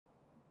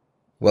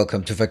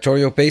Welcome to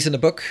Factorio Base in the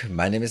Book.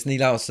 My name is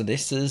Nilaus and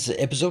this is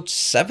episode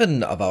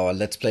 7 of our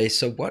Let's Play.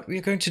 So what we're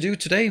going to do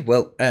today?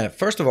 Well,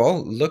 first of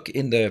all, look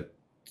in the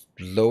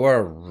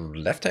lower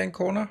left-hand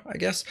corner, I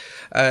guess.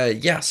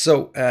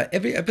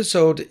 Every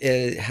episode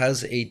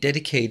has a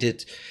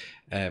dedicated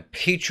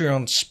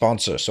Patreon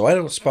sponsor. So I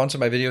don't sponsor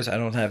my videos. I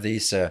don't have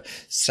these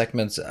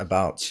segments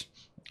about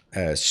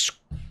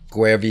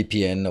Square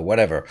VPN or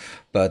whatever.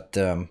 But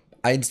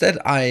instead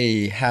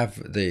I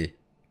have the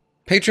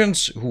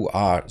patrons who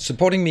are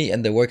supporting me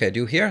and the work I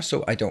do here,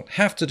 so I don't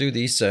have to do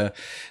these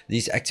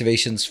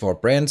activations for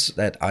brands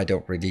that I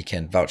don't really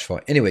can vouch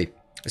for anyway.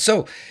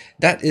 So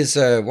that is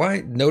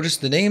why notice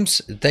the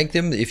names, thank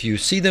them if you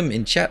see them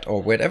in chat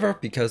or whatever,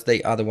 because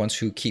they are the ones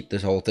who keep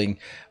this whole thing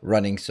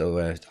running.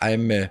 So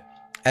I'm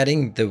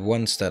adding the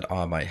ones that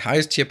are my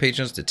highest tier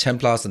patrons, the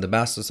Templars and the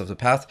Masters of the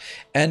Path.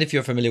 And if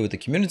you're familiar with the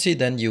community,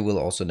 then you will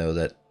also know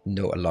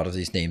a lot of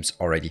these names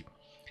already.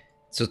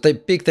 So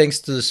big thanks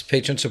to the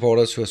Patreon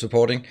supporters who are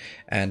supporting,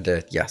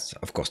 and yes,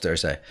 of course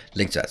there's a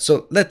link to that.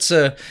 So let's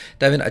dive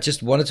in. I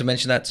just wanted to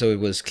mention that so it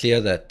was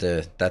clear that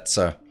that's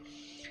a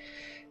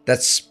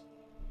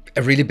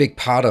really big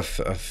part of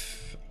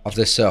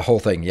this whole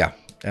thing. Yeah.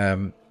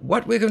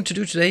 What we're going to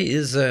do today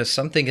is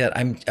something that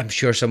I'm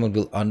sure someone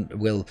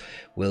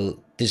will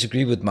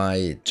disagree with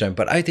my term,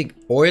 but I think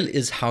oil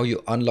is how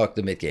you unlock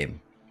the mid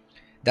game.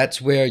 That's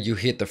where you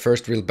hit the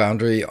first real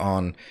boundary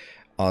on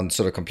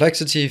sort of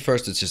complexity.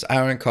 First it's just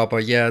iron, copper,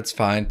 yeah, it's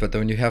fine, but then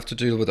when you have to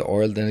deal with the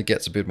oil, then it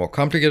gets a bit more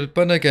complicated.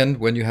 But again,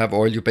 when you have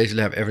oil, you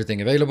basically have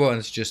everything available, and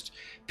it's just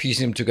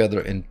piecing them together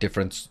in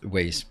different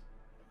ways.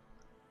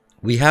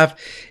 We have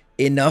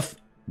enough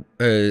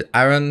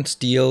iron,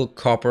 steel,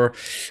 copper,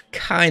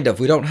 kind of.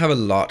 We don't have a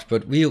lot,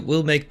 but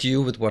we'll make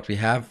do with what we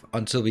have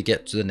until we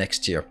get to the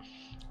next tier.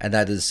 And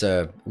that is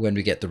when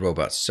we get the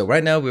robots. So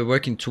right now we're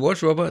working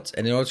towards robots,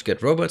 and in order to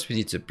get robots, we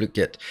need to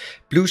get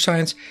blue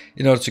science.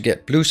 In order to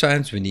get blue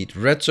science, we need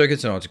red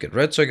circuits. In order to get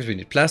red circuits, we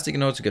need plastic.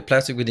 In order to get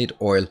plastic, we need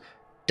oil.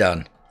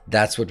 Done.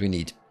 That's what we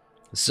need.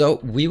 So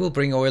we will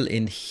bring oil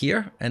in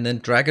here and then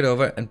drag it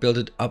over and build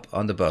it up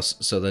on the bus,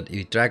 so that if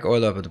you drag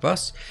oil up on the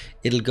bus,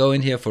 it'll go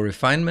in here for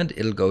refinement,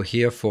 it'll go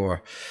here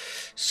for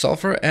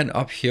sulfur, and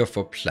up here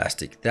for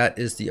plastic. That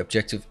is the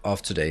objective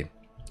of today.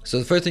 So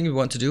the first thing we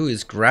want to do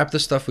is grab the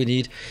stuff we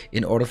need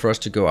in order for us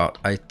to go out.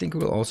 I think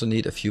we'll also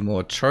need a few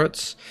more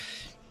turrets.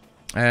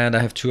 And I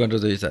have 200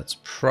 of these. That's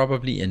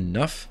probably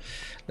enough.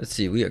 Let's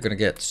see. We are going to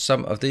get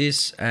some of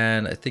these.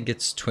 And I think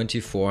it's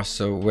 24.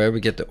 So where we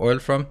get the oil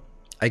from.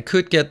 I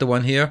could get the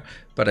one here,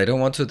 but I don't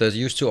want to. There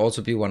used to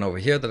also be one over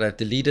here that I've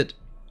deleted.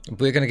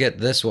 We're going to get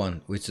this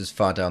one, which is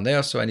far down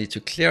there. So I need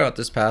to clear out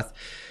this path.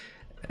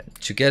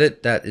 To get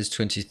it, that is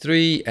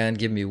 23, and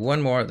give me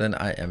one more, then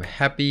I am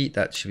happy.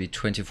 That should be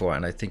 24,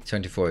 and I think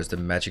 24 is the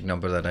magic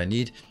number that I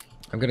need.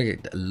 I'm gonna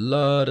get a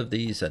lot of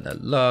these and a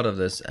lot of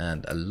this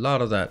and a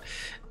lot of that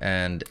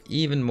and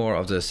even more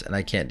of this, and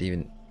I can't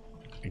even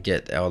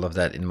get all of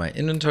that in my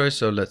inventory.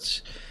 So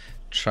let's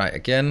try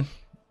again.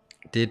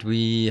 Did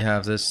we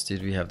have this?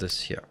 Did we have this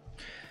here?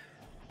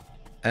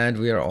 And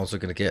we are also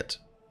gonna get,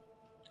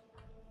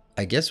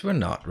 I guess we're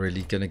not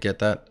really gonna get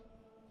that.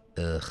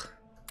 Ugh.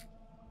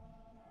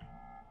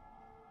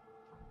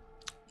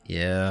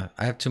 Yeah,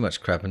 I have too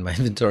much crap in my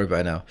inventory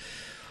by now.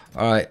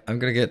 Alright, I'm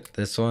gonna get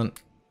this one.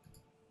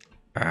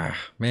 Ah,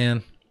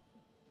 man.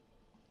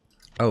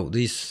 Oh,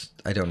 these,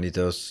 I don't need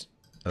those.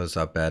 Those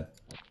are bad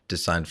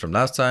design from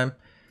last time.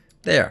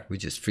 There, we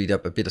just freed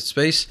up a bit of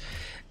space.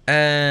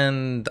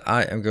 And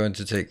I am going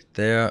to take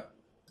there.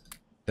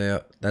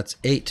 That's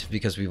 8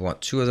 because we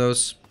want 2 of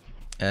those.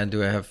 And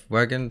do I have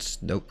wagons?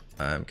 Nope,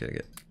 I'm gonna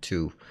get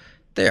 2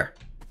 there.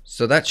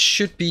 So that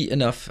should be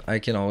enough. I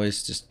can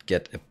always just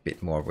get a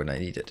bit more when I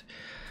need it.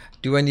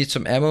 Do I need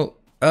some ammo?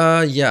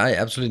 Yeah, I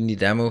absolutely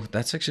need ammo.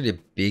 That's actually a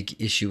big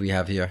issue we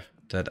have here.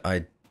 That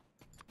I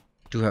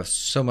do have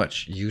so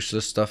much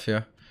useless stuff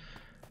here.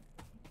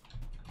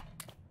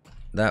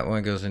 That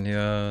one goes in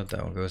here.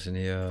 That one goes in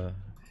here.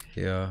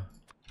 Here.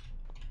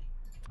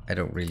 I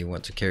don't really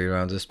want to carry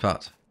around this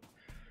part.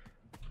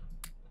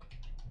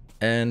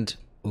 And,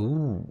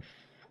 ooh.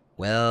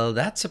 Well,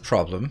 that's a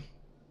problem.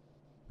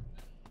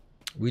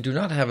 We do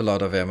not have a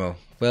lot of ammo.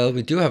 Well,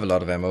 we do have a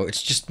lot of ammo.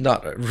 It's just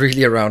not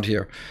really around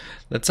here.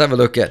 Let's have a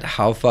look at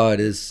how far it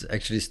is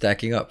actually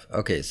stacking up.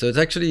 Okay, so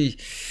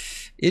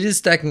it is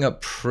stacking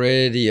up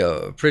pretty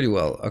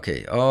well.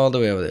 Okay, all the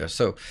way over there.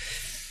 So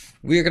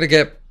we are gonna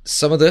get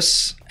some of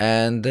this,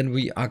 and then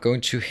we are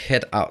going to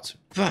head out.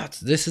 But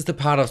this is the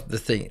part of the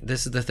thing.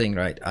 This is the thing,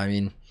 right? I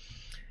mean,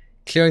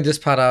 clearing this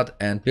part out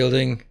and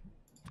building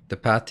the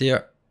path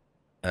here.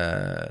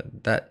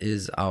 That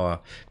is our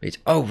mate.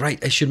 Oh,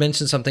 right. I should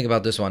mention something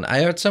about this one.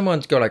 I heard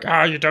someone go like,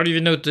 you don't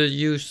even know to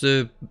use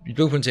the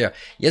blueprints here.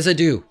 Yes, I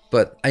do.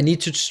 But I need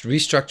to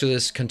restructure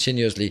this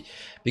continuously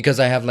because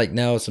I have like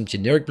now some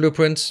generic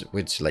blueprints,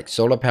 which like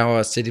solar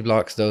power, city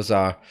blocks, those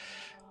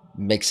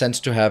make sense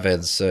to have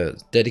as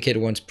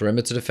dedicated ones,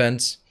 perimeter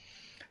defense.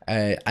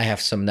 I have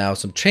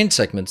some train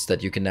segments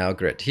that you can now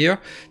grid here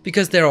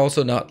because they're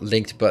also not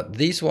linked. But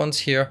these ones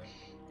here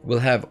will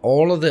have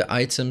all of the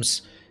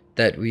items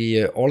that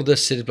we, all of the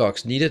city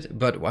blocks needed,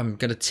 but I'm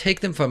going to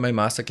take them from my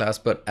masterclass,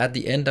 but at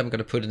the end I'm going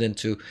to put it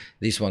into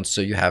these ones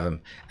so you have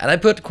them. And I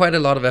put quite a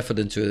lot of effort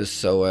into this,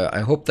 so I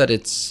hope that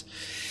it's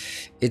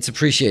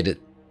appreciated.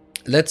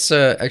 Let's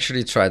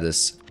actually try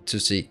this to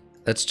see.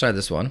 Let's try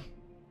this one.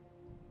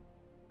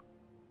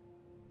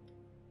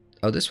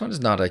 Oh, this one is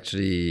not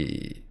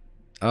actually...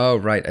 Oh,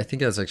 right. I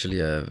think that's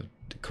actually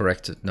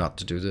correct not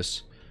to do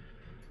this.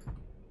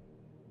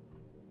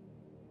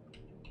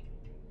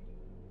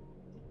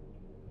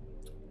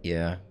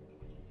 Yeah.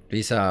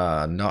 These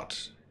are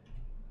not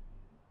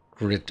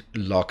grid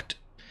locked.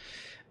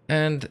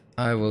 And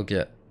I will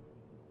get...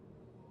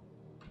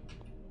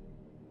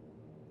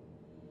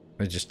 Let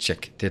me just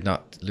check. Did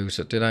not lose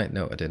it, did I?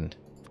 No, I didn't.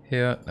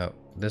 Here, no.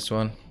 This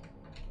one.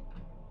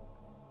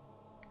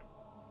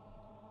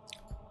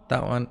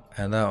 That one,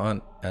 and that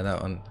one, and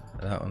that one,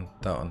 and that one,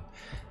 that one,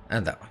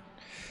 and that one.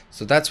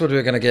 So that's what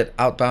we're gonna get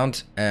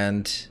outbound,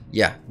 and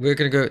yeah, we're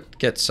gonna go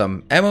get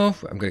some ammo.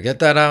 I'm gonna get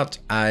that out.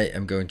 I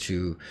am going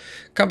to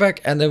come back,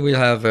 and then we'll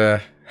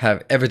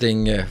have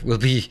everything will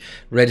be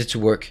ready to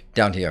work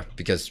down here,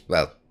 because,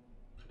 well,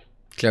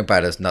 clearing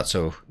biters not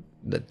so...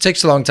 It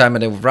takes a long time,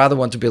 and I would rather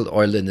want to build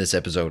oil in this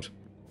episode.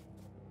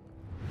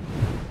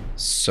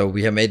 So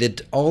we have made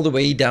it all the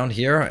way down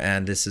here,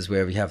 and this is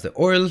where we have the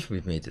oil.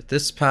 We've made it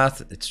this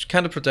path. It's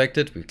kind of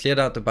protected. We've cleared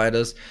out the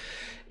biters.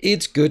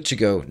 It's good to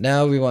go.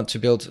 Now we want to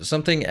build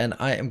something, and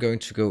I am going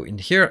to go in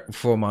here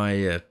for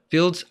my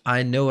build.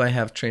 I know I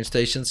have train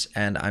stations,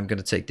 and I'm going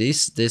to take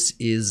these. This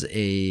is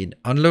an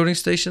unloading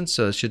station,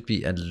 so it should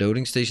be a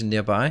loading station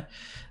nearby.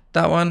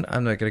 That one,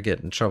 I'm not going to get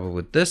in trouble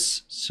with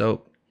this.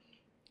 So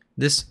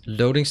this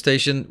loading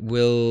station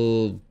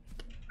will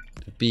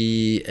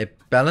be a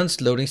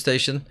balanced loading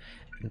station.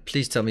 And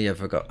please tell me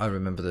I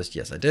remember this.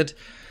 Yes, I did.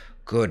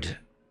 Good.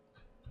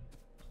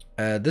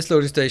 This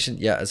loading station,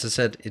 yeah, as I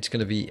said, it's going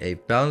to be a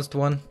balanced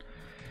one.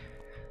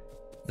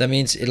 That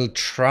means it'll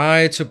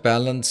try to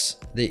balance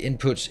the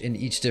inputs in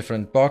each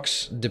different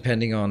box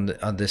depending on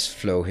this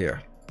flow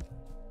here.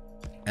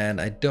 And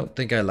I don't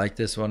think I like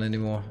this one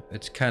anymore.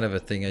 It's kind of a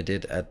thing I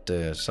did at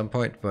some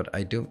point, but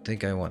I don't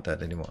think I want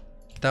that anymore.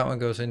 That one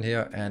goes in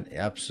here, and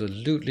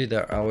absolutely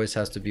there always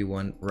has to be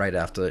one right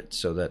after it,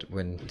 so that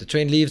when the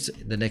train leaves,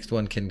 the next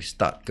one can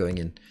start going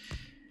in.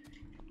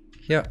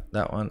 Here,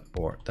 that one,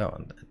 or that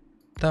one,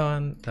 that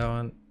one, that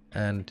one,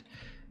 and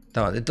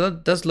that one.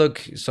 It does look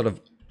sort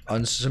of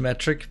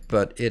unsymmetric,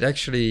 but it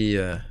actually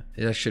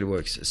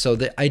works. So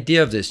the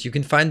idea of this, you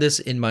can find this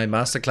in my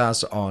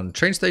masterclass on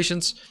train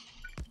stations,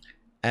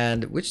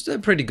 and which is a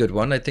pretty good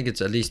one. I think it's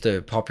at least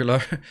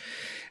popular.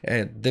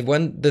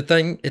 The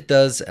thing it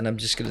does, and I'm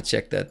just going to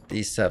check that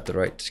these have the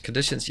right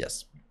conditions.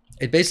 Yes,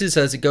 it basically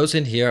says it goes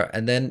in here,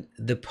 and then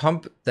the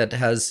pump that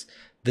has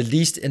the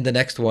least in the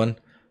next one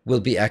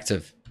will be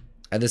active,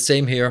 and the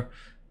same here.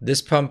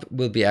 This pump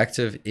will be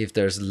active if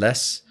there's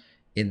less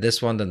in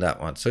this one than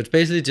that one. So it's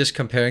basically just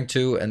comparing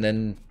two and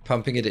then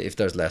pumping it if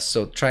there's less.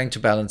 So trying to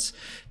balance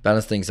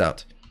things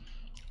out.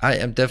 I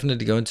am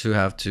definitely going to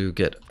have to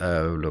get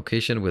a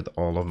location with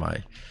all of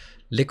my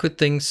liquid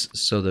things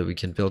so that we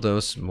can build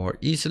those more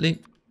easily.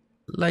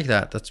 Like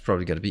that. That's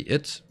probably going to be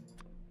it.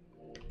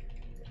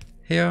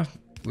 Here,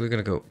 we're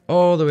going to go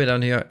all the way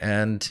down here.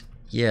 And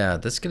yeah,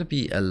 that's going to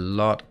be a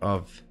lot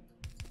of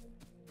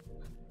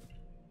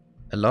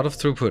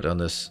throughput on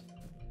this.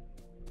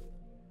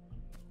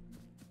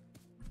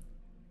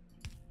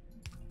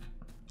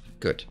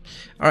 Good.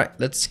 All right,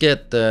 let's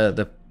get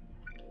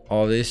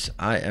all this.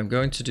 I am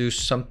going to do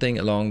something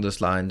along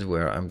this line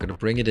where I'm going to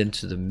bring it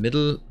into the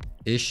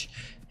middle-ish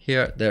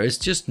here. There is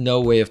just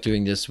no way of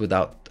doing this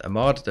without a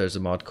mod. There's a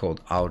mod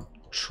called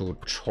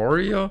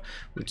Factorio,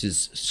 which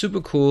is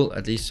super cool,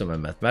 at least from a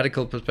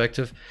mathematical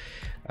perspective.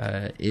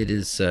 It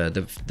is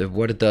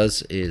what it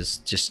does is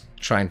just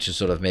trying to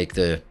sort of make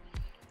the,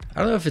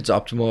 I don't know if it's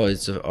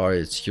optimal or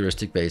it's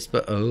heuristic based,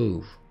 but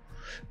oh,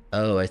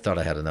 I thought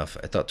I had enough.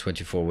 I thought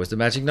 24 was the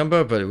magic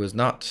number, but it was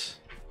not.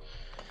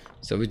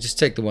 So we just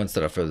take the ones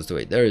that are furthest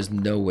away. There is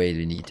no way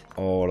we need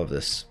all of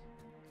this.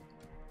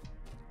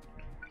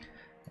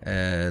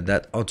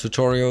 That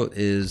tutorial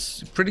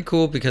is pretty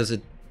cool because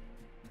it...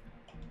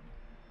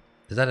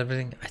 Is that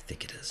everything? I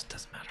think it is. It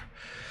doesn't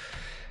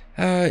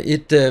matter.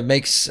 It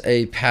makes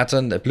a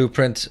pattern, a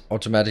blueprint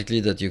automatically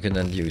that you can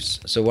then use.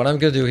 So what I'm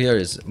going to do here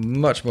is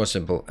much more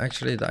simple.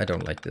 Actually, I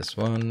don't like this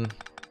one.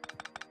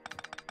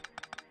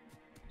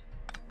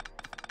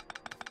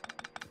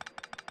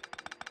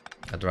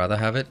 I'd rather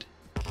have it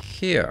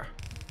here.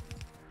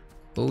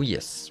 Oh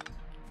yes.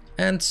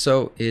 And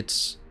so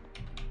it's...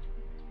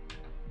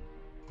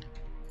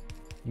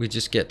 We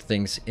just get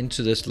things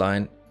into this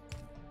line.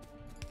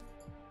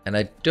 And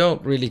I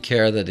don't really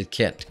care that it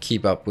can't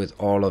keep up with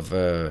all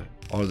the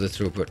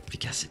throughput,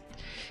 because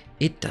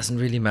it doesn't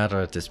really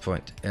matter at this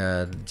point.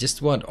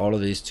 Just want all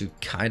of these to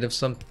kind of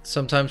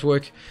sometimes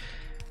work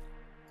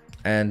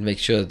and make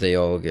sure they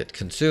all get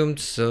consumed.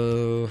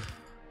 So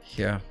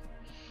yeah,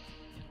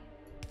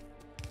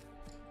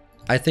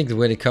 I think that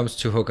when it comes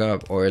to hooking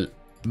up oil,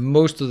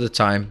 most of the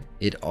time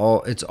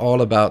it's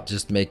all about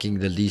just making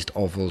the least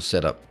awful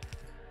setup,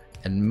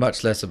 and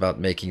much less about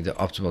making the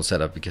optimal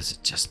setup, because it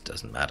just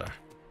doesn't matter.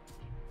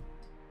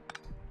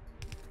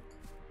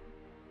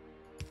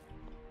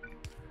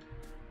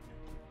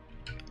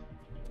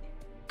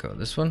 Go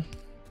this one.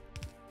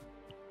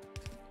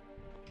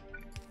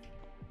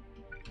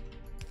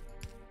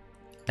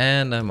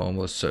 And I'm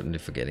almost certainly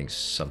forgetting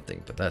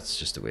something, but that's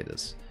just the way it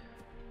is.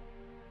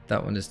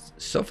 That one is,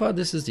 so far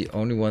this is the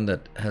only one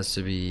that has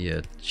to be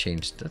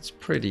changed. That's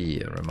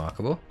pretty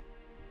remarkable.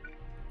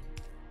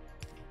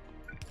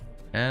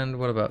 And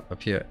what about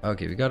up here?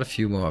 Okay, we got a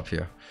few more up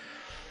here.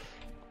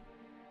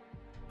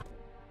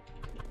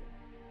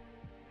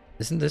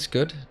 Isn't this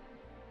good?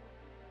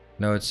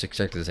 No, it's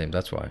exactly the same,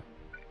 that's why.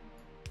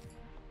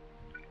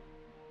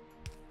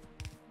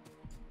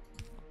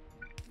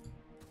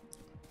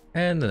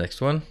 And the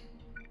next one.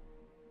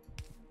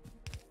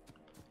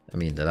 I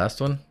mean the last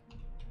one.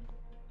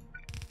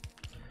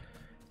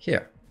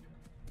 Here.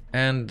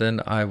 And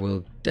then I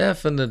will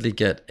definitely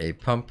get a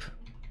pump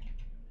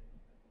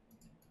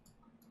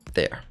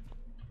there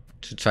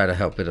to try to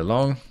help it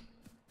along.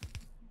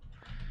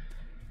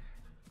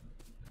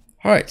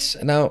 Alright,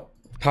 now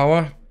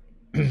power.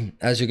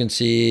 As you can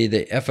see,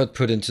 the effort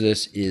put into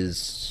this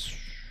is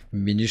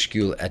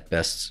minuscule at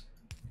best.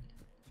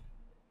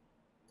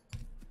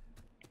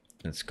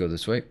 Let's go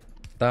this way.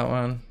 That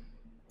one.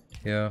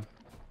 Here.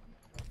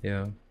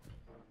 Here.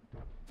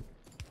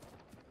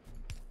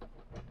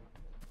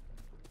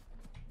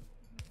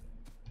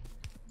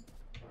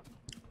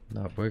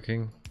 Not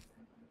working.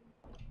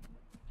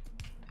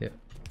 Here.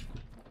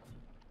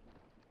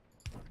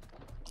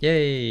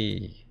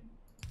 Yay!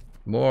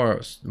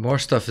 More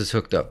stuff is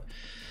hooked up.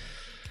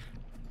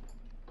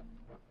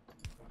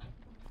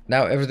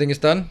 Now everything is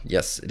done.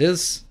 Yes, it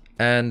is.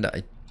 And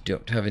I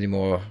don't have any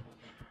more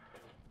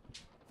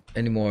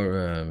what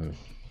are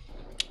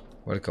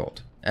they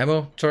called?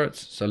 Ammo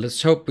turrets. So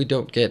let's hope we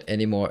don't get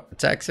any more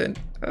attacks in.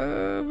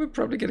 We're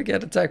probably gonna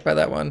get attacked by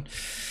that one.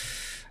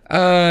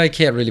 I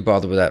can't really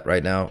bother with that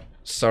right now.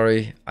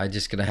 Sorry, I'm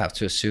just gonna have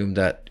to assume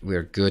that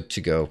we're good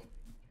to go.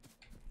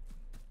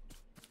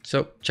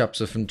 So, chop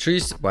some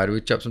trees. Why do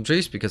we chop some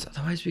trees? Because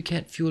otherwise we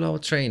can't fuel our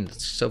train.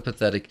 It's so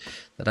pathetic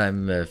that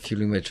I'm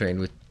fueling my train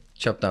with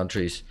chopped down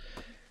trees.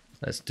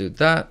 Let's do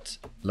that.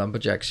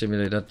 Lumberjack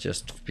simulator,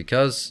 just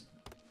because.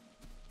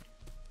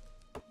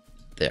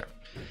 There.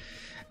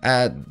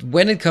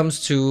 When it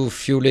comes to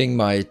fueling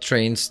my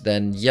trains,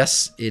 then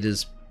yes, it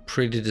is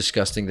pretty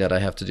disgusting that I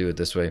have to do it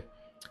this way.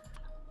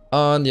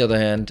 On the other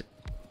hand,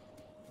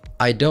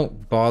 I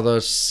don't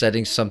bother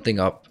setting something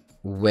up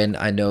when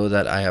I know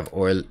that I have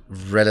oil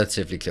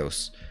relatively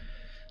close.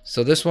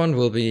 So this one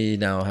will be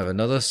now have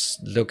another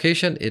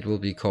location. It will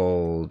be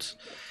called,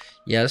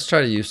 yeah, let's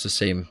try to use the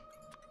same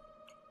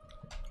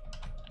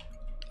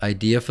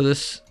idea for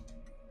this.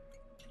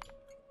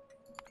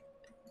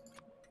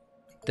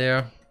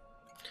 There.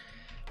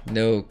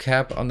 No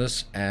cap on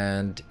this,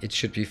 and it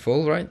should be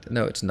full, right?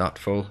 No, it's not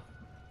full.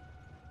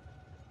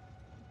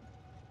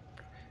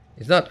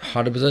 It's not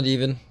 100%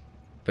 even,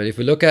 but if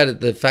we look at it,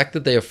 the fact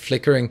that they are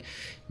flickering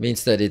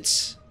means that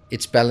it's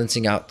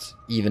balancing out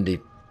evenly.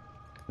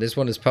 This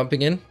one is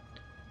pumping in.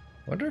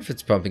 I wonder if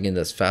it's pumping in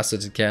as fast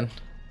as it can.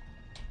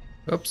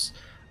 Oops.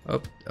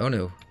 Oh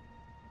no.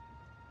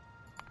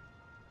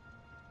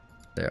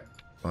 There.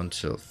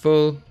 Until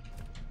full.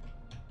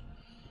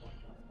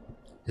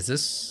 Is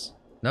this...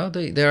 No,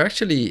 they're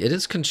actually... It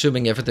is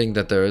consuming everything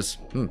that there is.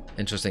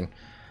 Interesting.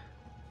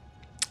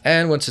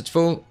 And once it's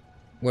full,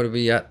 what are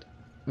we at?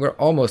 We're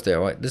almost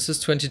there, right? This is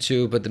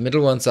 22, but the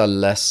middle ones are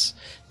less.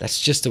 That's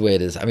just the way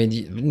it is. I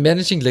mean,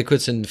 managing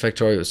liquids in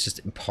Factorio is just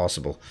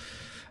impossible.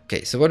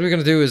 Okay, so what we're going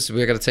to do is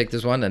we're going to take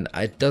this one, and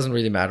it doesn't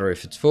really matter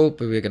if it's full,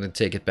 but we're going to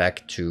take it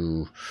back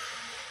to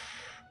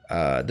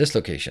this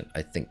location,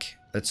 I think.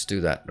 Let's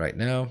do that right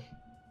now.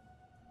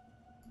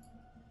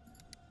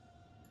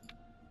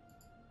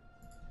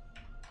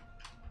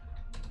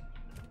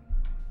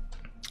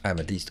 I'm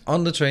at least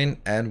on the train,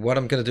 and what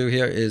I'm going to do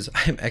here is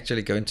I'm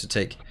actually going to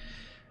take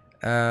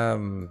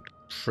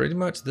pretty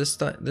much this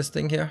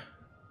thing here.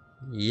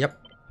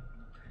 Yep.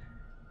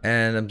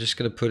 And I'm just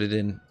going to put it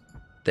in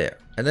there.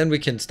 And then we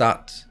can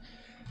start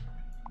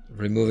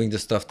removing the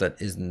stuff that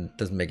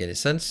doesn't make any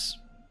sense.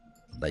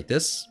 Like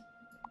this.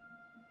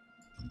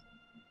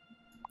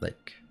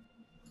 Like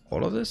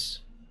all of this.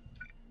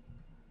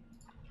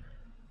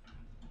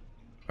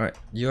 Alright,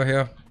 you're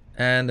here.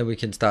 And then we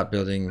can start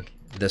building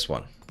this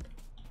one.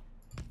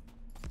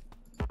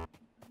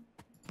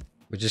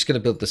 We're just going to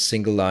build the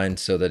single line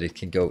so that it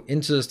can go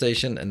into the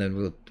station, and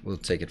then we'll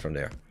take it from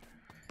there.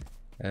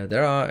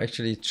 There are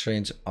actually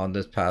trains on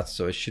this path,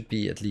 so I should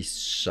be at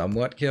least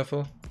somewhat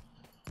careful.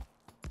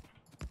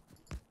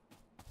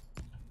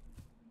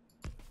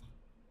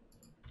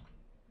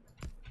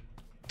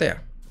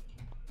 There.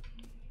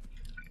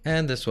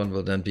 And this one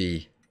will then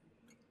be...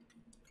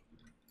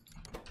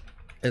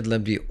 It'll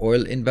then be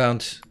oil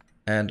inbound,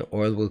 and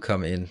oil will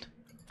come in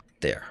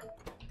there.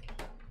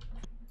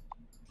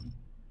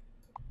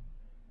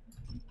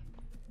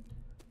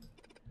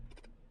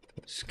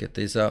 Let's get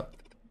these out.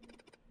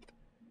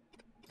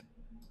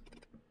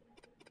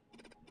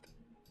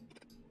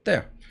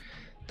 There.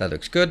 That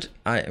looks good.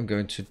 I am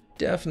going to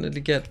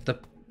definitely get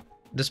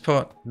this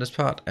part,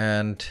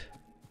 and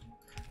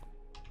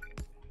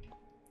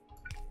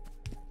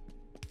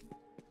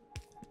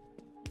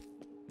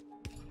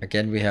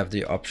again we have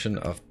the option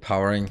of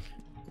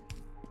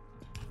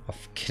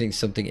getting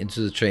something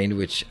into the train,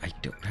 which I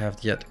don't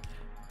have yet.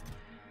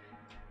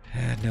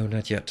 No,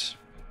 not yet.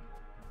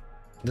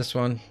 This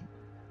one,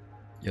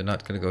 you're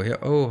not going to go here.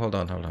 Oh, hold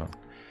on.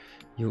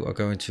 You are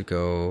going to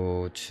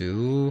go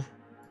to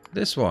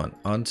this one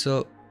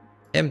until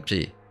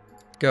empty.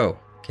 Go.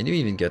 Can you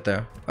even get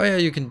there? Oh yeah,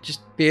 you can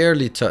just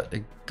barely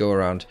go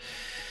around.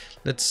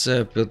 Let's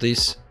build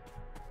these.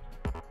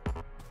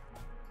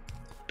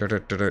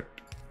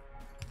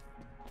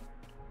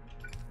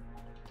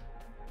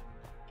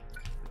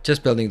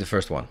 Just building the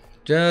first one.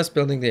 Just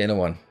building the inner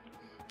one.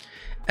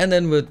 And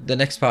then with the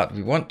next part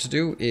we want to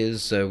do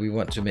is we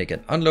want to make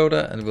an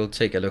unloader, and we'll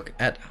take a look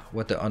at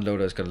what the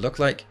unloader is going to look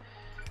like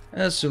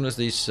as soon as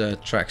these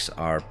tracks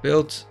are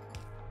built.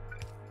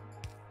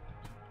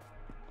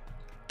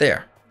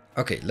 There.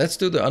 Okay, let's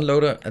do the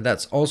unloader, and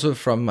that's also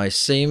from my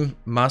same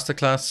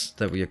masterclass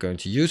that we are going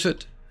to use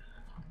it.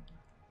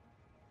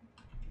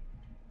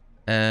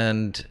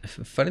 And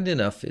funnily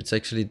enough, it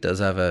actually does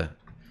have a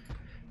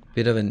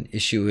bit of an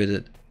issue with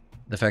it.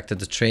 The fact that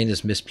the train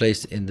is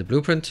misplaced in the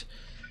blueprint.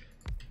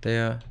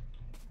 There,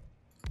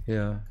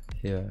 here,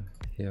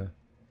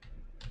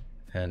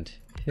 and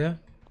here.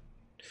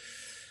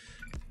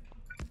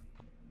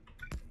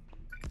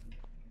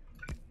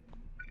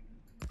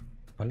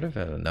 Wonder if I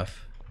have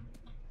enough.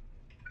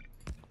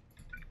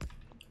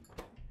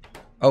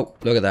 Oh,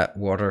 look at that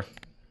water.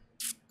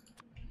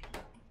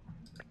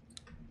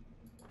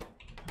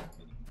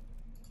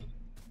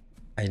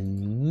 I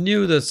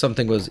knew that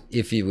something was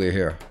iffy with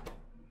here.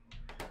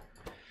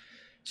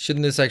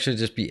 Shouldn't this actually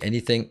just be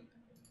anything?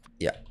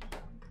 Yeah.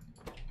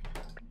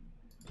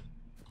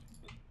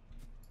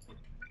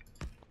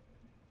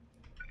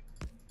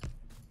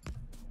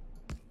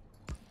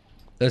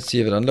 Let's see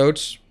if it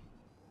unloads.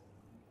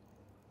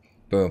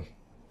 Boom.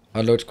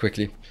 Unloads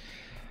quickly.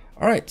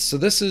 Alright, so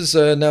this is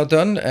now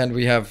done, and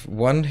we have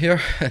one here.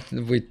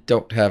 We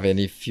don't have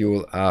any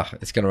fuel.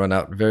 It's going to run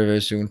out very,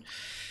 very soon.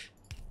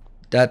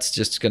 That's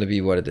just going to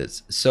be what it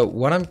is. So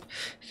what I'm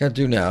going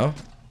to do now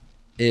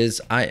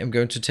is I am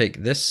going to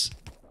take this.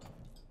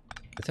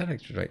 Is that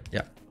actually right?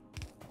 Yeah.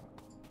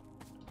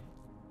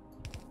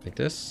 Like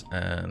this,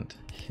 and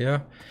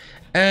here.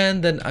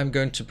 And then I'm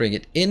going to bring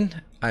it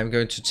in. I'm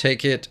going to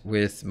take it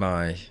with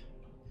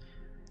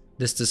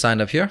this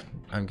design up here.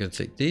 I'm going to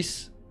take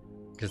these,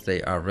 because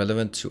they are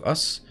relevant to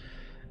us,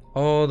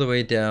 all the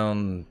way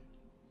down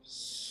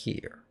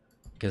here,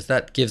 because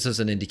that gives us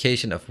an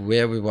indication of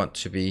where we want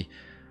to be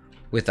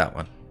with that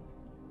one.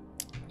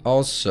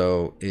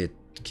 Also, it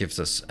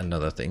gives us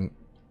another thing.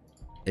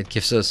 It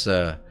gives us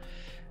a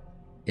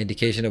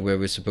indication of where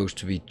we're supposed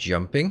to be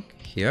jumping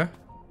here.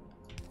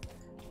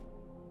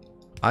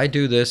 I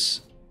do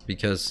this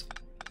because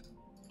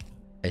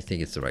I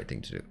think it's the right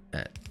thing to do.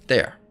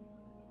 There,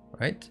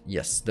 right?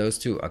 Yes, those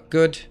two are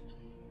good.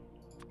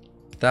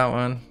 That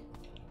one.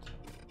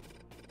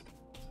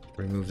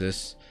 Remove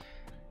this.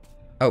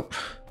 Oh,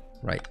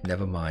 right,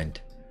 never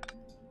mind.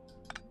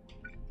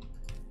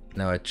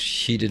 Now I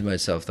cheated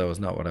myself. That was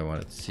not what I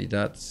wanted to see.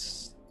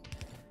 That's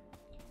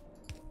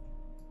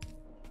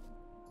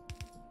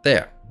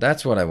there.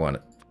 That's what I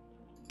wanted.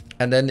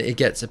 And then it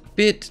gets a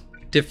bit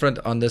different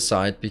on this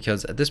side,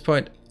 because at this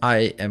point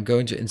I am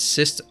going to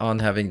insist on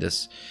having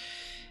this.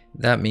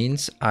 That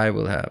means I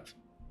will have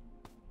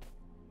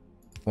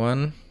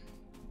one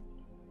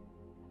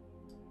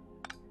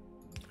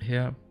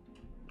here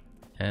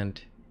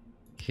and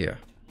here,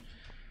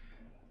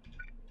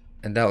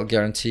 and that will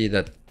guarantee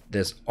that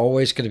there's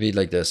always going to be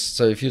like this.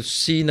 So if you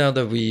see now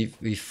that we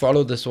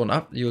follow this one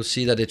up, you'll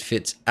see that it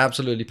fits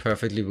absolutely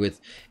perfectly with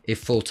a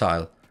full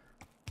tile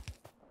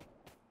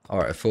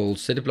or a full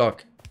city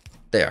block.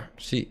 There,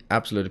 see,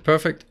 absolutely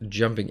perfect.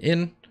 Jumping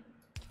in,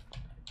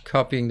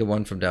 copying the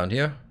one from down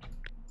here.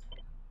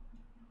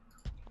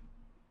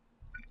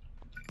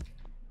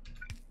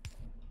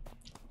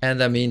 And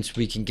that means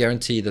we can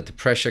guarantee that the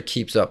pressure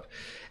keeps up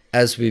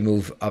as we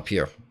move up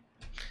here.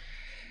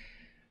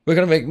 We're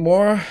going to make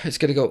more. It's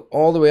going to go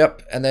all the way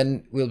up, and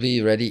then we'll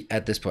be ready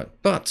at this point.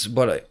 But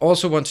what I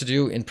also want to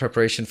do in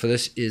preparation for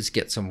this is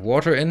get some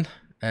water in,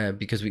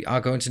 because we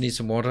are going to need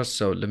some water.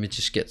 So let me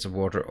just get some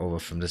water over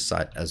from this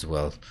side as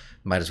well.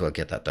 Might as well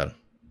get that done.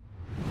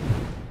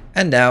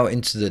 And now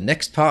into the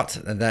next part,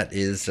 and that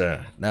is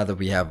now that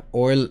we have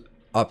oil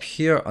up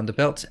here on the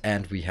belt,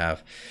 and we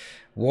have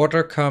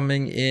water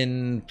coming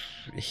in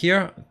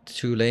here,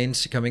 2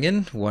 lanes coming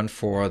in, one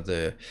for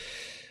the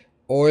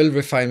oil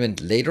refinement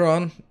later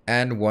on,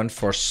 and one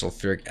for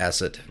sulfuric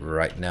acid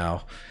right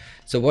now.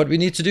 So what we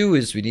need to do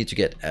is we need to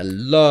get a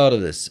lot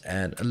of this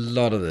and a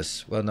lot of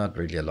this. Well, not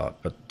really a lot,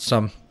 but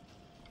some.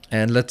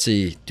 And let's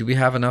see, do we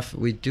have enough?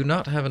 We do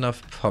not have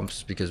enough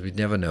pumps, because we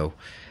never know.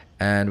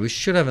 And we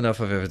should have enough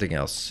of everything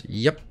else.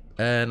 Yep.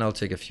 And I'll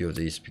take a few of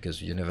these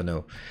because you never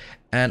know.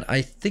 And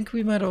I think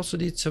we might also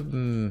need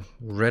some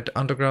red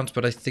undergrounds,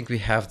 but I think we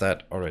have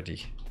that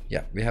already.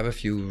 Yeah, we have a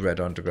few red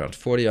undergrounds.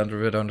 40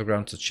 red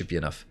undergrounds, it should be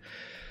enough.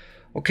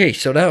 Okay,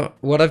 so now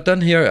what I've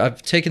done here,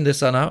 I've taken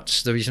this on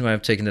out. The reason why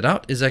I've taken it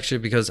out is actually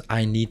because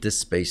I need this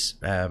space.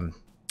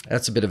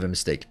 That's a bit of a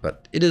mistake,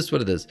 but it is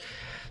what it is.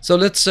 So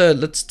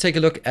let's take a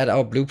look at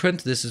our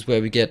blueprint. This is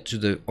where we get to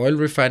the oil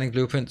refining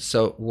blueprint.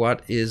 So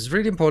what is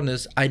really important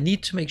is I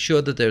need to make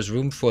sure that there's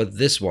room for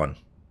this one,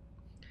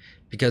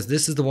 because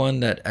this is the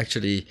one that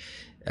actually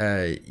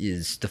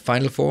is the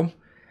final form.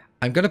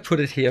 I'm gonna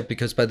put it here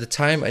because by the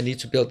time I need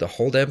to build the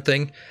whole damn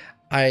thing,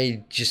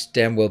 I just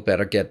damn well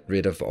better get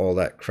rid of all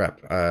that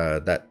crap,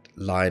 that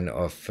line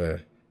of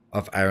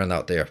iron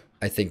out there.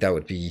 I think that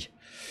would be,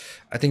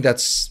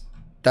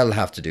 that'll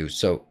have to do.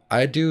 So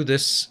I do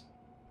this.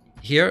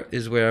 Here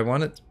is where I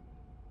want it,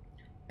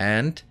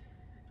 and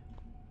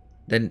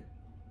then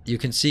you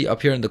can see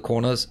up here in the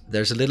corners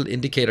there's a little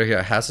indicator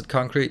here, hazard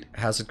concrete.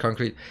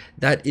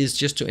 That is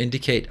just to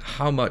indicate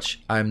how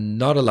much I'm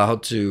not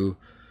allowed to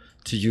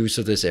use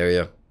of this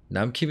area.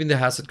 Now I'm keeping the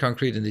hazard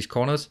concrete in these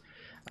corners.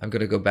 I'm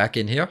going to go back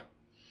in here,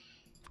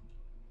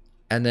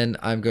 and then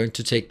I'm going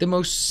to take the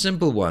most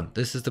simple one.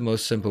 This is the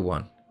most simple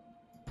one.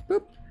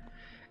 Boop.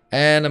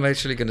 And I'm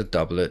actually going to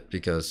double it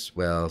because,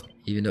 well,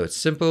 even though it's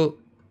simple,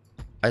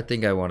 I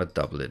think I want to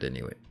double it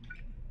anyway.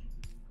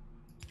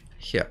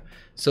 Here.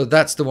 So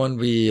that's the one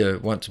we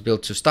want to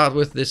build to start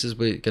with. This is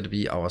going to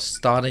be our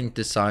starting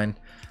design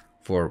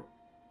for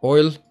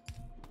oil.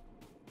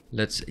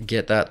 Let's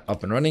get that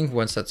up and running.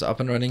 Once that's up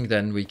and running,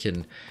 then we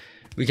can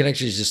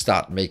actually just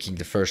start making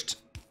the first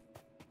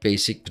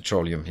basic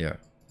petroleum here.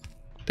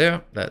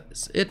 There,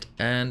 that's it.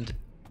 And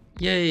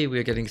yay,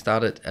 we're getting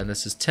started. And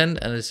this is 10,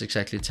 and it's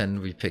exactly 10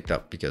 we picked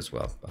up because,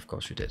 well, of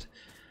course we did.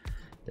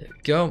 There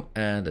we go,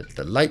 and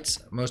the lights,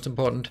 most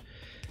important.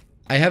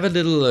 I have a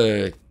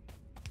little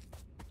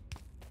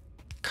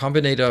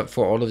combinator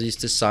for all of these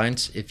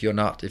designs. If you're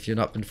not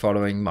been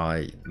following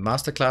my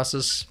master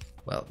classes,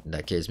 well, in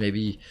that case,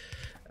 maybe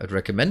I'd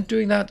recommend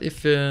doing that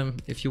if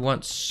you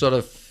want sort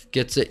of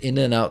get the in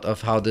and out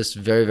of how this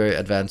very, very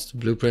advanced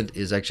blueprint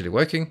is actually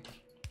working.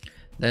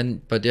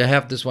 Then, but I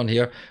have this one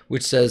here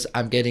which says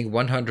I'm getting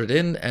 100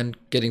 in and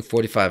getting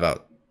 45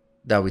 out.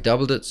 Now we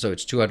doubled it, so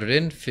it's 200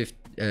 in,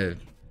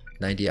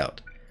 90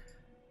 out.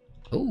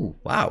 Oh,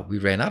 wow, we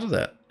ran out of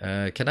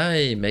that. Can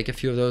I make a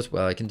few of those?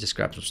 Well, I can just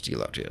grab some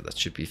steel out here. That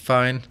should be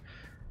fine.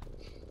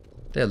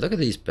 There, look at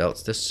these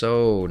belts. They're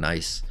so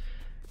nice.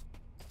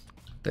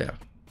 There.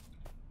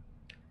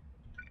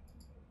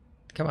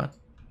 Come on.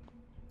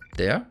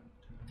 There.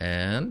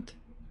 And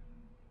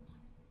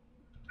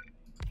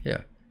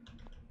here.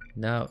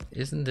 Now,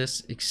 isn't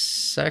this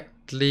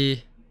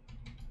exactly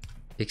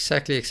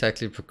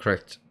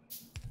correct?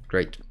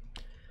 Great.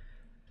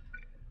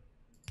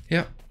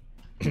 Yeah.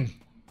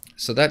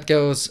 So that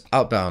goes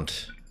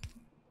outbound.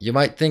 You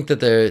might think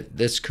that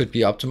this could be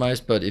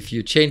optimized, but if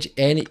you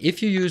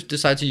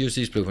decide to use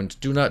these blueprints,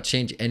 do not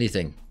change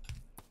anything.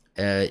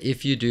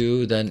 If you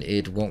do, then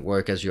it won't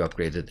work as you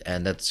upgrade it,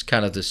 and that's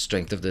kind of the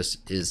strength of this,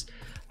 is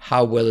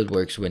how well it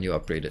works when you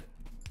upgrade it.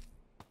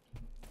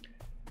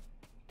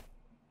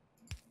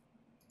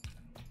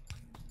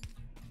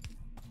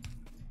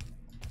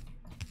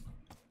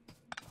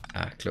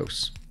 Ah,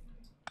 close.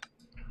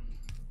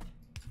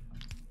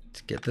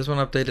 Get this one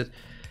updated,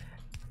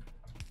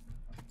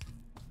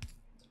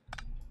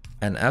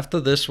 and after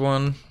this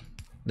one,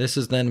 this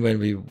is then where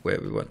we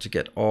want to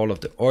get all of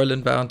the oil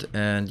inbound,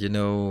 and you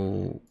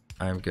know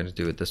I'm going to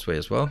do it this way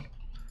as well.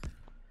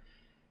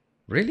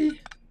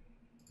 Really?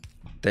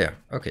 There.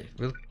 Okay,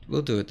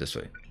 we'll do it this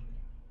way.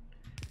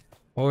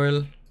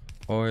 Oil.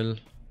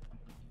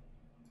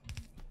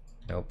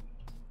 Nope.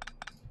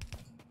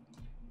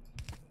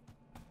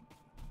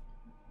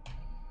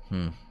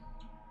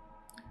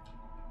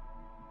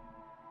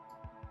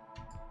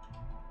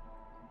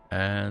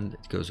 And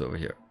it goes over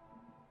here.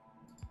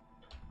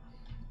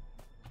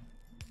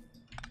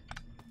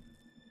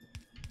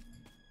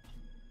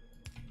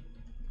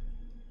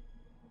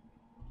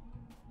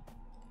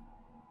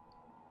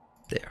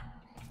 There.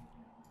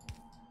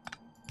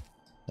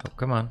 Oh,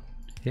 come on.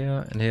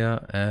 Here and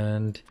here,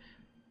 and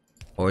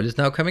oil is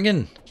now coming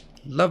in.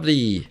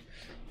 Lovely.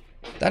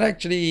 That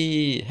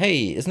actually,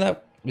 hey, is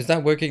that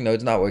working? No,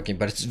 it's not working,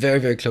 but it's very,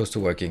 very close to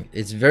working.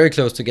 It's very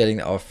close to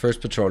getting our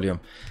first petroleum.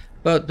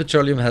 But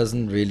petroleum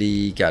hasn't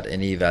really got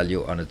any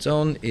value on its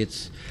own.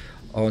 It's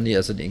only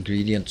as an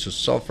ingredient to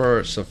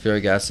sulfur,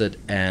 sulfuric acid,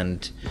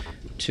 and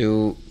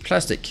to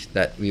plastic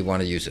that we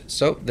want to use it.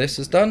 So this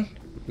is done.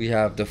 We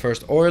have the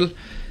first oil.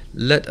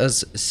 Let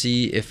us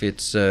see if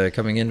it's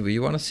coming in. We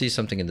want to see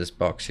something in this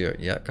box here.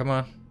 Yeah, come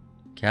on.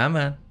 Come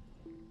on.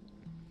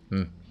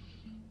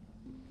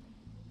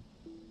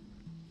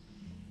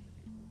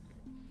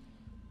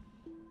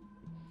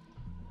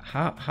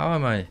 How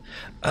am I?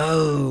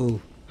 Oh,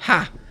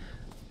 ha!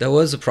 There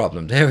was a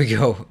problem. There we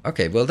go.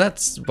 Okay, well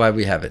that's why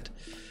we have it.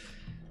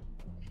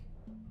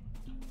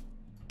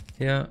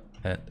 Here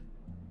and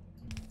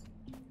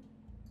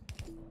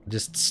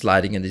Just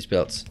sliding in these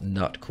belts,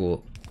 not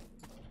cool.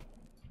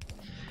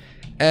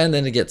 And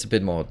then it gets a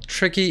bit more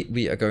tricky.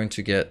 We are going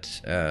to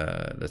get,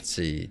 let's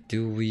see,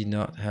 do we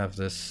not have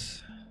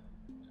this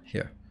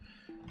here?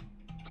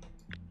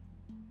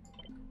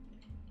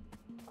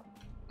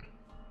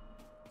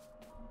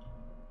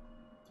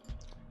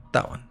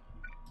 That one.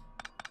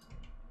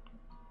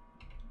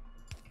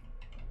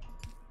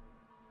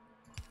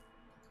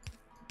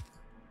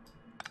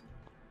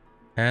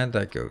 And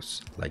that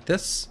goes like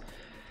this.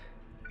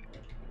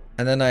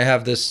 And then I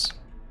have this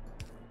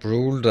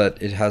rule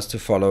that it has to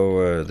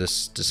follow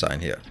this design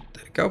here.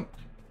 There we go.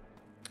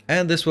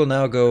 And this will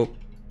now go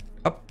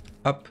up,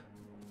 up,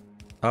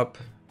 up,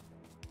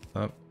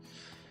 up.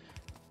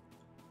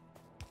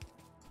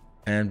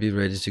 And be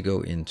ready to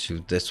go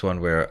into this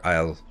one where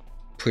I'll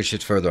push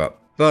it further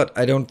up. But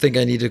I don't think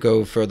I need to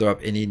go further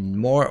up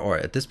anymore or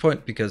at this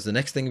point, because the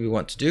next thing we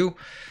want to do,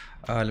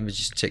 let me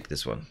just check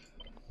this one.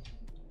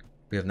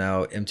 We have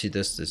now emptied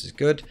this. This is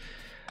good.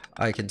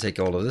 I can take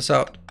all of this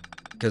out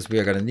because we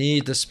are going to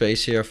need the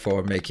space here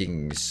for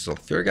making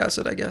sulfuric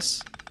acid, I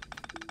guess.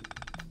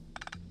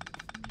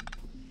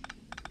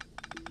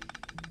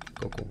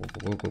 Go, go, go,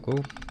 go, go, go,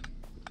 go.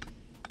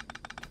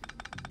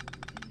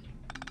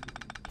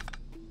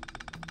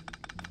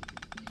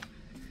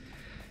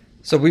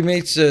 So we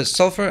made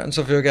sulfur and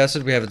sulfuric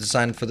acid. We have a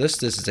design for this.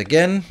 This is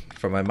again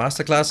from my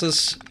master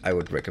classes. I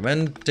would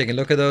recommend taking a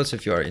look at those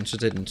if you are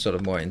interested in sort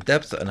of more in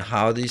depth on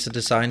how these are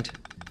designed.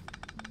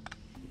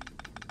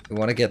 We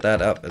want to get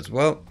that up as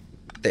well.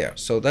 There.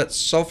 So that's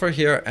sulfur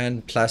here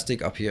and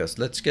plastic up here.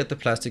 So let's get the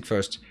plastic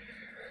first.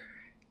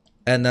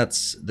 And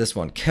that's this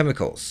one,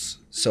 chemicals.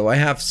 So I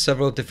have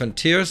several different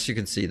tiers. You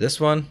can see this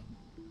one.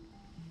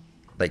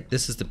 Like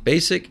this is the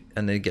basic,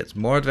 and then it gets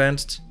more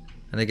advanced,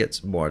 and it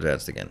gets more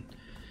advanced again.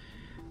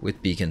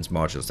 With beacons,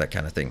 modules, that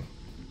kind of thing.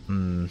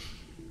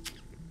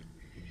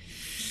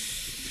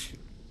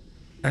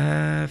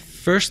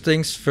 First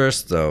things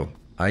first though,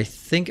 I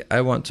think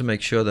I want to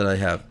make sure that I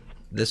have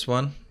this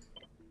one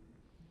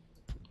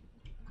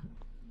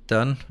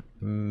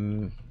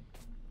done.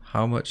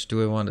 How much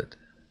do I want it?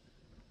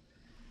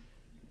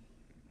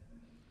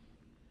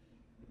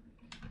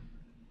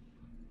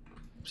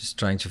 Just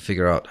trying to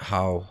figure out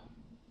how.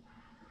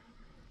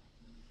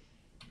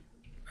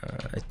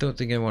 I don't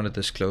think I want it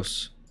this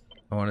close.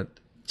 I want it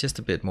just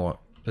a bit more.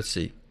 Let's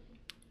see.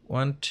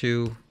 1,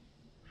 2.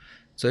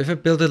 So if I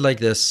build it like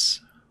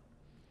this.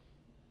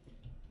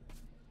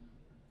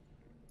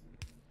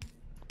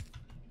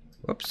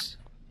 Whoops.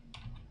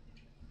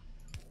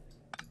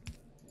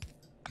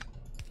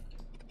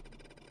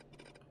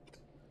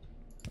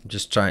 I'm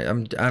just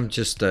trying. I'm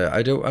just.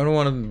 I don't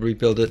want to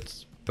rebuild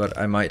it, but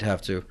I might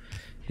have to.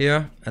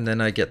 Here, and then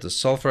I get the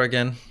sulfur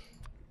again.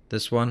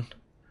 This one.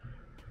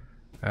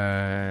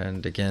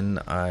 And again,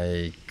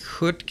 I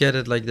could get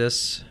it like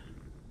this.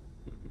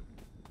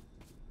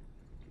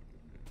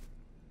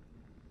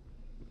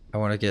 I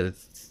want to get it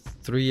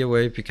 3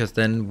 away, because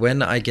then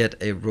when I get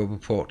a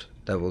roboport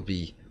that will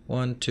be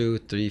 1, 2,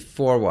 3,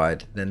 4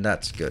 wide, then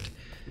that's good.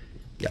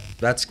 Yeah,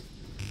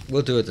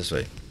 we'll do it this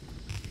way.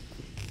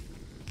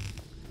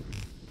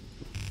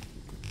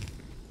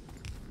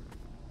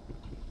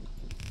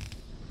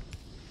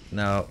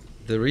 Now,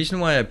 the reason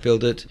why I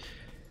build it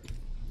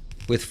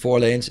with 4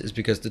 lanes is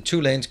because the 2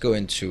 lanes go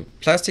into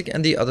plastic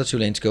and the other 2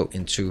 lanes go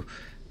into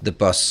the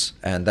bus,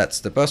 and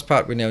that's the bus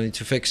part we now need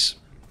to fix.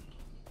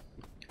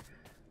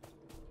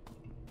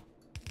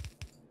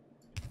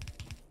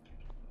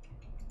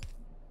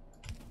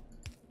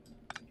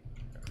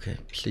 Okay,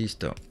 please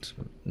don't.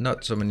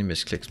 Not so many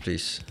misclicks,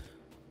 please.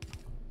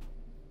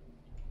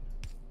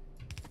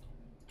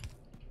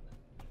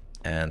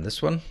 And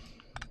this one.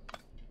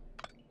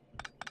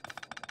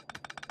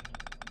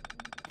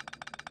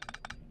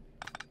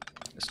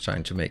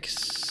 Trying to make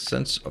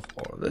sense of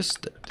all of this.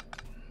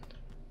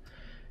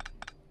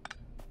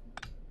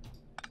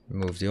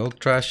 Remove the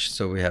old trash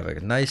so we have a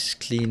nice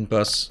clean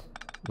bus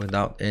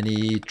without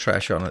any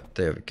trash on it.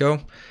 There we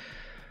go.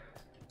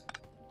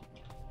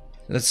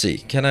 Let's see,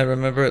 can I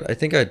remember it? I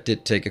think I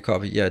did take a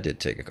copy. Yeah, I did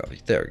take a copy.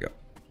 There we go.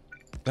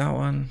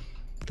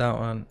 That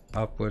one,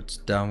 upwards,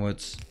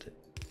 downwards.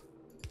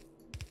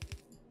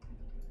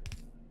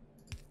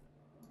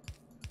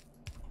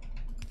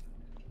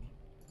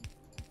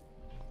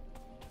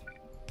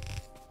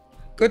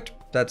 Good,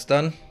 that's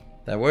done.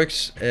 That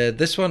works.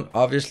 This one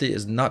obviously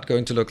is not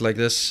going to look like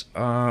this.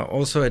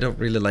 Also, I don't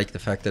really like the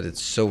fact that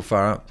it's so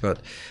far up, but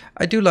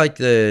I do like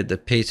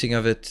the pacing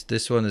of it.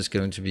 This one is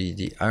going to be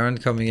the iron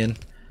coming in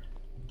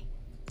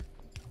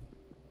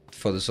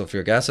for the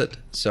sulfuric acid.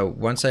 So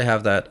once I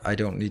have that, I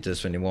don't need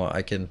this anymore.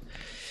 I can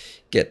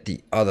get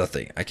the other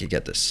thing. I can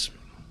get this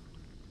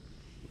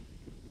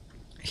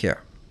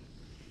here.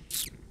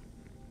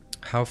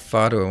 How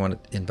far do I want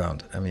it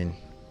inbound? I mean,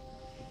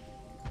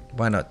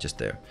 why not just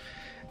there?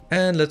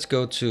 And let's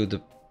go to the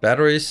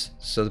batteries.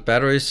 So the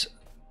batteries,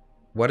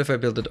 what if I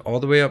build it all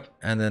the way up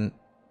and then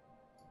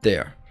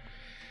there?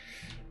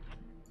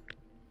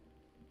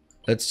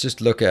 Let's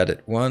just look at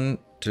it. 1,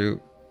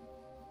 2.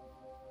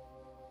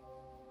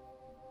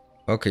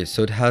 Okay,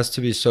 so it has to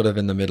be sort of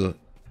in the middle.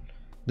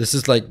 This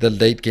is like the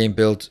late game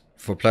build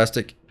for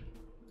plastic.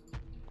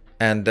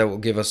 And that will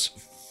give us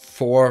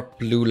 4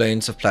 blue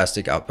lanes of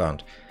plastic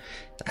outbound.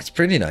 That's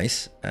pretty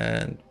nice.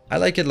 And I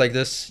like it like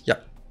this.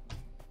 Yeah.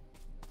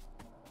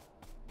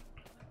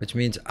 Which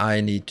means I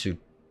need to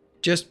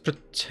just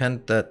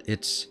pretend that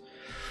it's...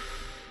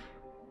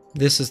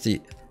 This is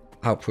the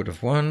output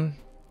of one.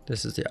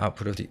 This is the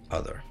output of the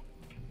other.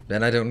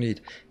 Then I don't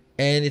need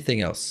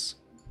anything else.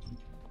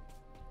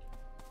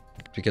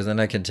 Because then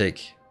I can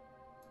take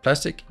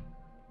plastic.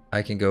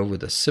 I can go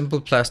with a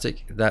simple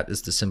plastic. That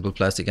is the simple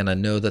plastic. And I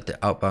know that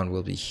the outbound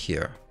will be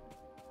here.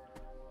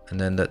 And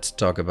then let's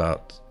talk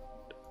about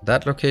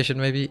that location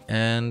maybe.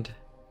 And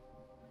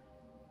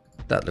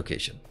that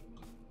location.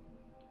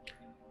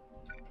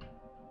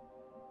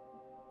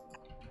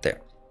 There.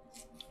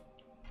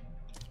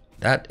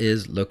 That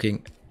is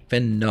looking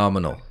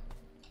phenomenal.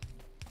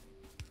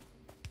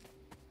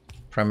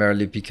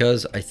 Primarily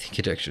because I think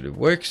it actually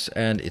works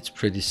and it's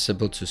pretty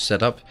simple to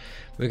set up.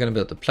 We're going to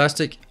build the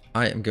plastic.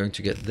 I am going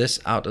to get this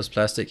out as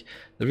plastic.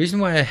 The reason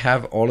why I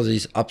have all of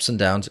these ups and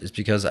downs is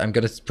because I'm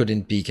going to put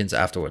in beacons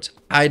afterwards.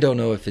 I don't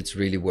know if it's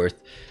really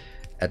worth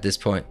at this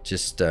point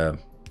just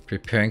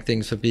preparing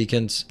things for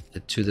beacons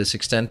to this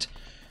extent.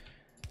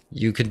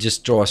 You can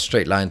just draw a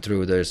straight line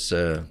through. There's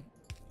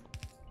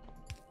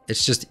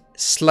it's just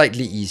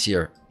slightly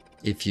easier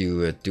if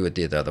you do it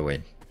the other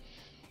way.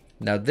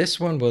 Now this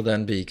one will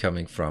then be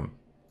coming from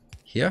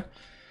here.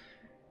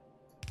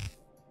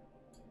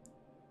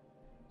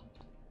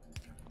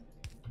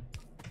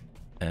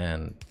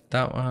 And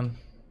that one.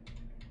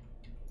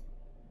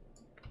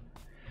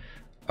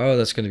 Oh,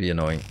 that's going to be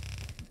annoying.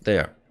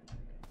 There.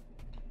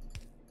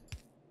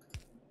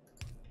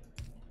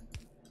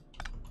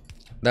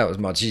 That was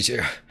much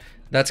easier.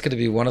 That's going to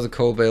be one of the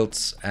coal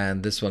belts,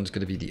 and this one's going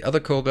to be the other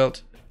coal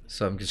belt.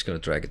 So I'm just going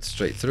to drag it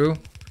straight through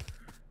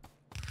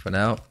for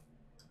now.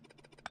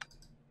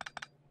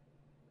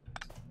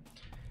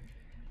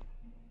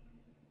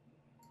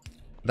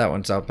 That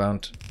one's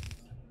outbound.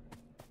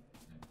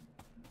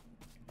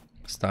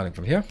 Starting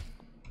from here.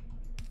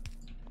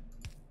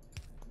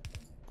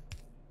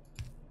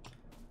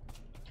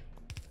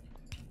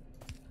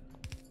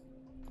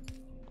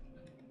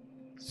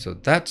 So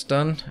that's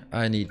done.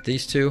 I need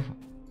these two.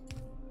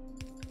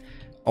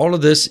 All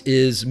of this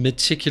is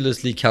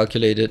meticulously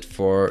calculated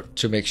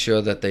to make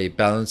sure that they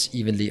balance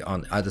evenly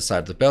on either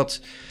side of the belt.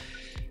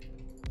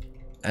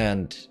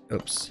 And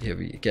oops, here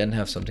we again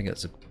have something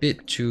that's a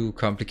bit too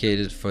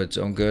complicated for its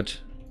own good.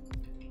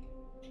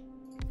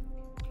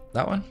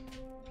 That one.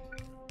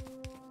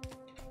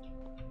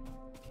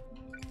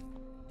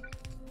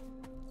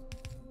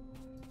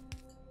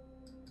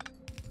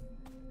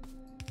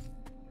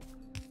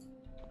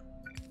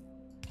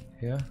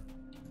 Here.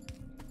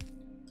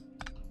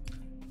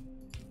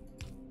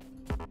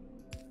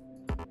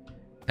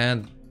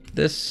 And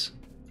this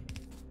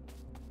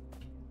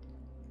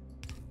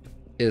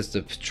is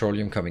the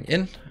petroleum coming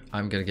in.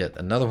 I'm gonna get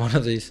another one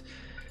of these.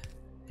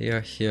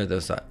 Here,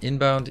 those are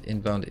inbound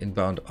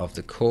of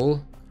the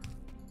coal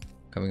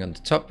coming on the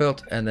top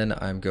belt, and then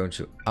I'm going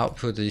to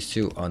output these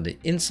two on the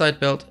inside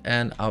belt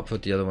and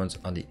output the other ones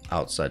on the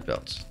outside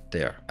belt.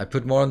 There. I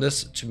put more on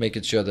this to make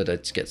it sure that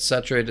it gets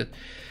saturated.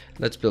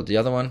 Let's build the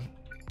other one.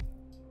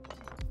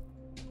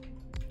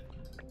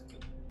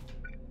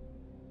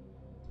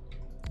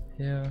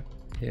 Here.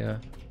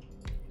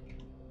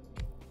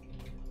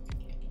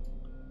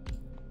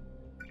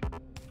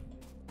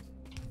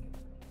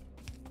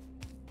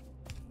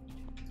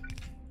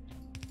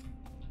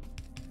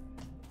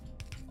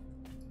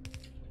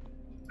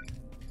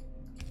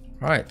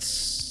 All right.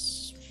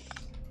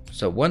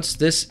 So once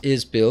this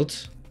is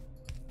built,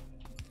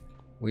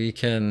 we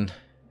can...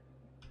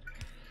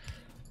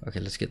 Okay,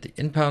 let's get the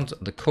inbound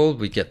on the coal.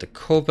 We get the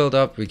coal built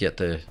up. We get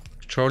the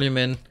petroleum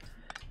in.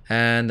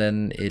 And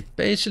then it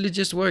basically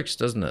just works,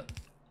 doesn't it?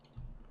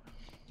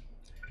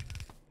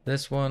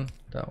 This one,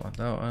 that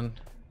one,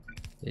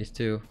 these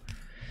two.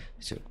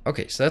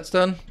 Okay, so that's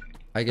done.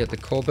 I get the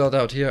coal belt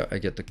out here. I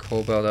get the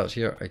coal belt out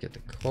here. I get the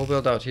coal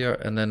belt out here.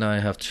 And then I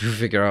have to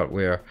figure out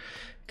where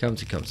it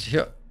comes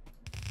here.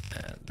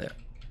 And there.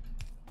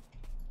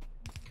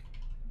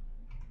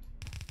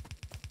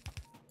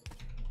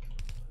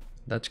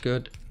 That's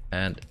good.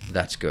 And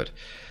that's good.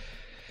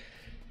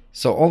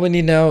 So all we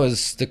need now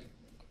is the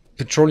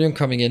petroleum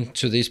coming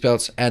into these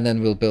belts, and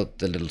then we'll build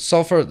the little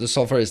sulfur. The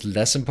sulfur is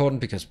less important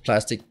because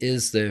plastic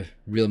is the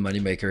real money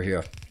maker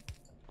here.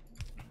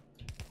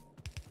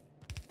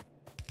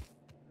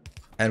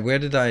 And where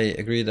did I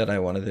agree that I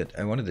wanted it?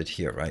 I wanted it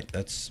here, right?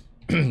 That's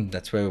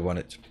that's where we want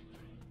it.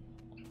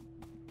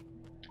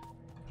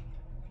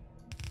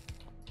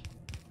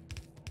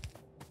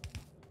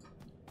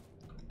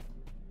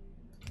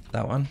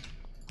 That one.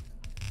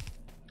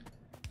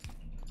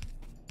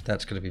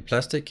 That's going to be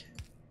plastic.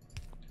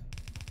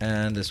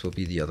 And this will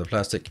be the other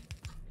plastic.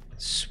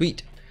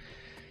 Sweet.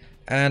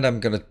 And I'm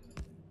going to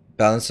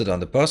balance it on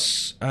the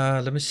bus.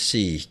 Let me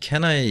see.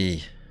 Can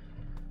I...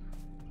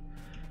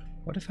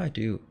 What if I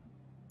do...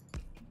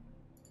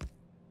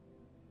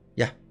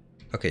 Yeah,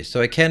 Okay,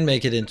 so I can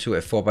make it into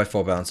a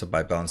 4x4 balancer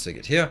by balancing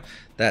it here.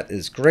 That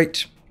is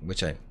great,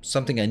 which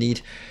something I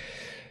need.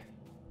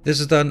 This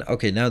is done.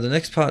 Okay, now the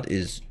next part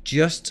is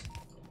just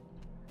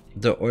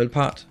the oil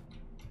part.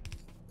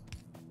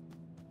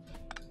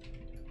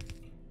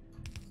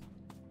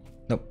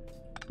 Nope,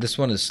 this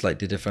one is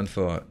slightly different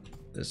for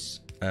this.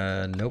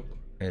 Nope,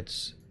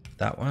 it's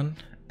that one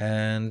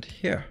and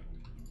here.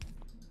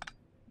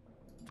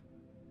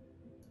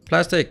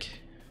 Plastic.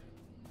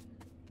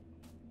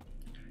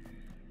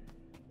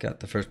 Got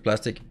the first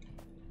plastic.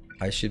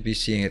 I should be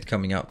seeing it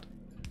coming out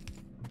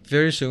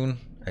very soon,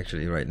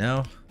 actually right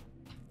now.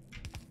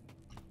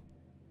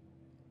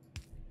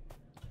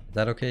 Is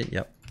that okay?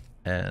 Yep.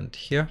 And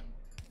here.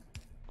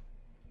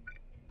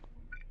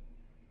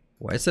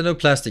 Why is there no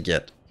plastic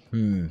yet?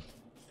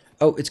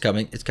 Oh, it's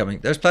coming. It's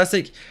coming. There's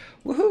plastic.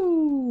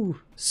 Woohoo!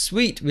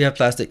 Sweet. We have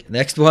plastic.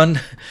 Next one.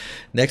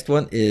 Next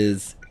one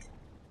is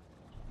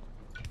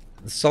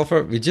the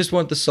sulfur. We just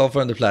want the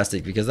sulfur and the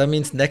plastic because that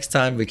means next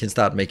time we can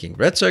start making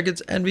red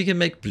circuits and we can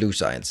make blue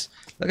signs.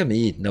 Look at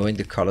me knowing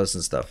the colors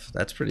and stuff.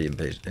 That's pretty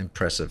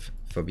impressive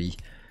for me.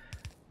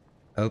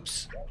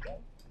 Oops.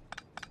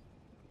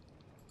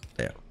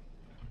 There.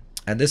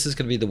 And this is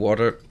going to be the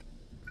water,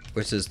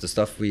 which is the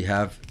stuff we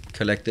have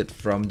collected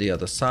from the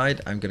other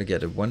side. I'm going to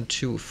get a 1,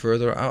 2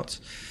 further out.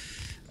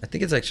 I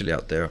think it's actually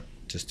out there,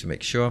 just to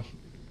make sure.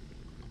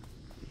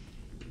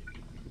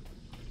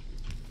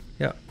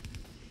 Yeah.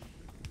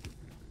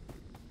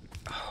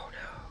 Oh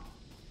no.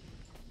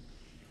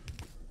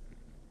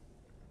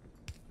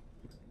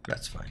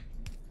 That's fine.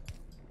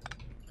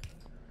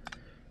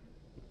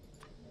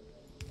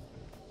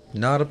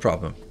 Not a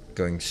problem.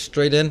 Going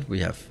straight in, we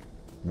have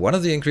one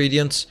of the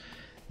ingredients.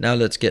 Now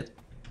let's get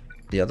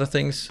the other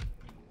things.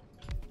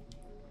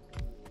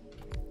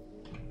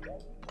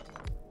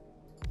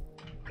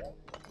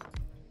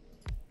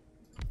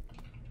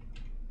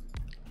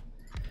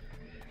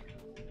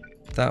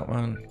 That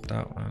one,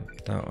 that one,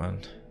 that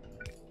one.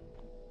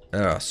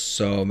 There are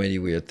so many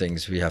weird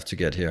things we have to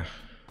get here.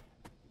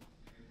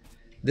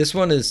 This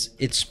one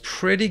it's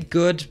pretty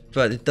good,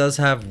 but it does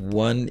have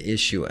one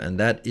issue, and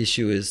that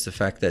issue is the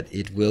fact that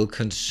it will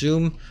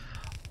consume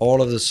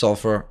all of the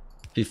sulfur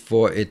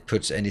before it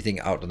puts anything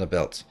out on the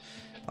belt,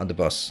 on the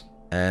bus.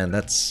 And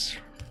that's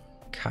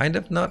kind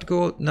of not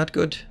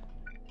good.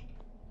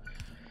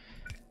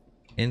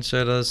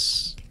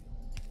 Inserters.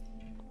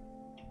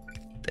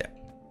 There.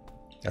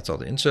 That's all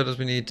the inserters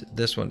we need.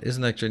 This one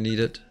isn't actually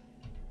needed.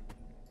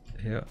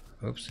 Here.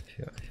 Oops.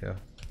 Here.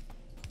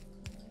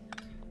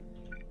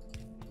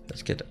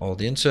 Let's get all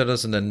the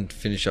inserters and then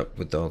finish up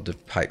with all the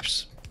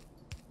pipes.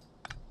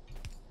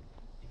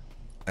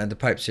 And the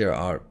pipes here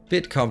are a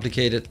bit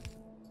complicated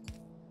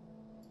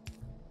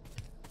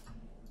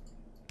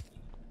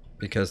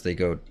because they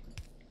go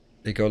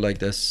like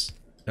this.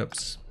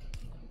 Oops.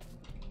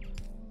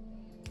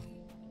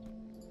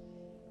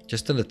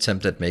 Just an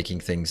attempt at making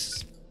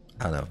things,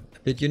 I don't know, a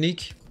bit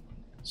unique.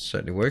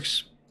 Certainly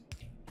works.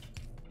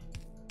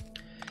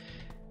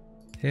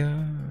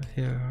 Here.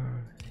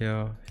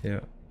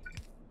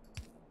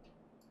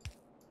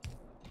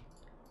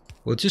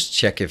 We'll just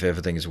check if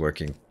everything is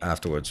working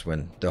afterwards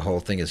when the whole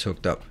thing is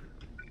hooked up.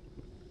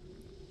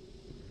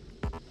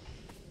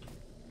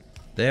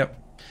 There.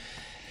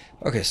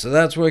 Okay, so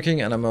that's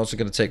working, and I'm also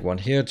going to take one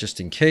here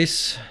just in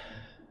case.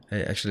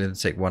 I actually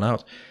didn't take one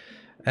out.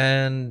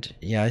 And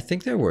yeah, I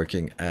think they're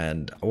working,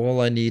 and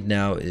all I need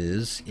now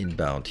is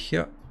inbound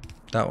here.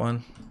 That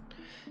one.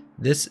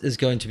 This is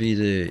going to be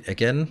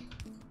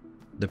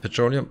the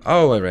petroleum.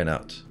 Oh, I ran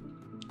out.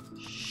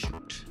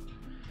 Shoot.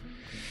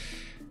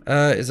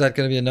 Is that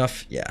going to be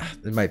enough? Yeah,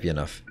 it might be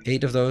enough.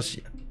 8 of those.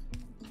 Yeah.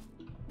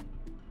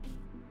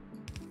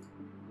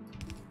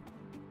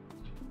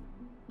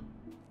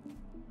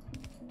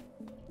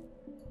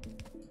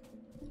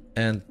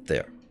 And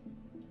there.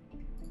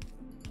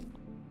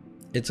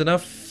 It's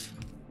enough.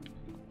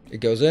 It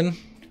goes in.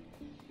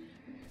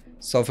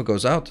 Sulfur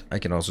goes out. I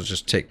can also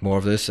just take more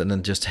of this and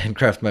then just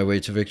handcraft my way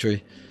to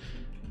victory.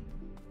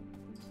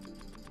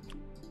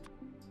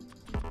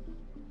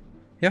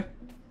 Yeah.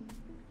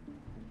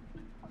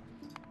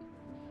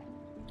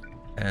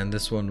 And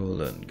this one will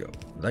then go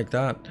like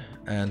that.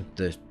 And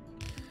the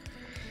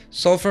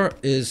sulfur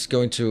is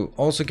going to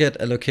also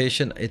get a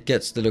location. It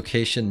gets the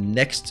location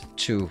next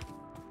to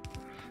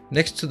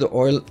the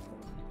oil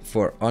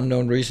for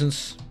unknown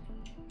reasons.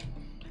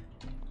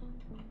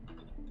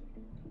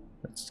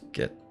 Let's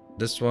get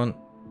this one.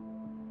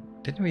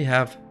 Didn't we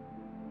have...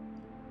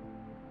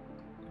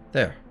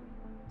 There.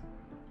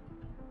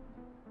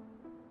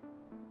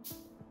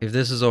 If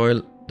this is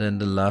oil, then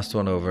the last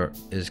one over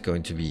is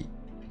going to be...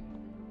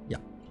 Yeah.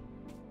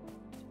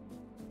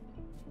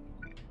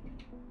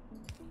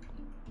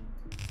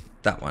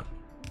 That one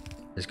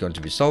is going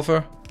to be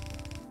sulfur.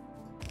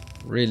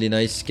 Really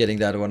nice getting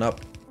that one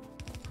up.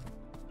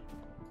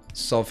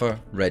 Sulfur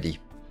ready.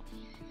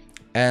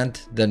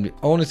 And then the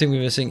only thing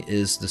we're missing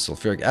is the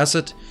sulfuric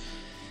acid,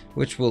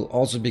 which will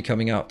also be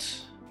coming out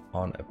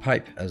on a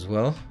pipe as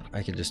well.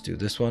 I can just do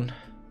this one.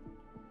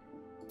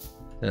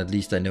 then at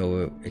least I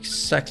know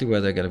exactly where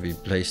they're going to be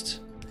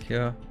placed.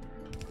 Here.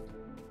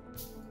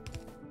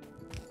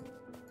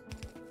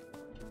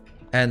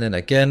 And then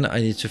again, I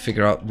need to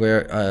figure out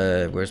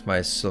where's my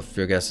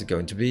sulfuric acid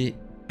going to be.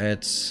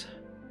 It's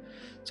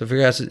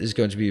sulfuric acid is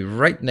going to be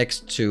right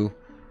next to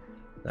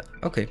that.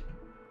 Okay,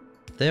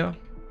 there,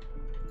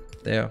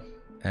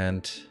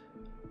 and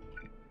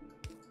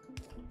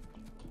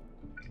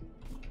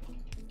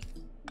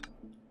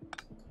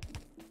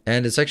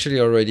it's actually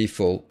already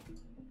full.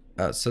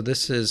 So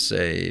this is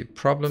a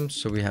problem.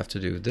 So we have to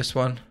do this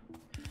one.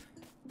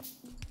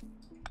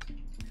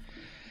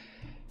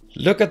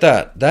 Look at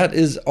that. That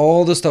is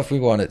all the stuff we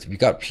wanted. We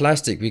got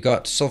plastic, we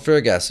got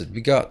sulfuric acid, we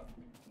got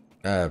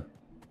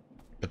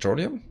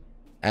petroleum,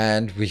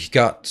 and we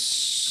got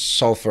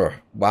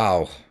sulfur.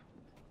 Wow.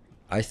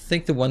 I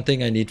think the one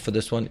thing I need for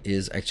this one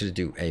is actually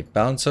do a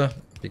balancer,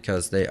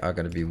 because they are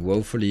going to be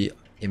woefully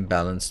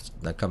imbalanced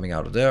coming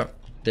out of there.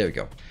 There we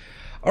go.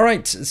 All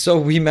right, so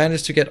we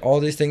managed to get all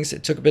these things.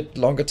 It took a bit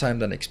longer time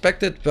than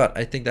expected, but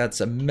I think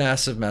that's a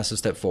massive, massive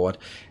step forward.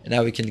 And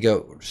now we can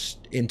go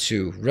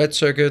into red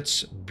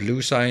circuits,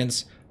 blue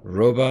science,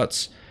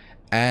 robots,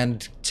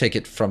 and take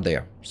it from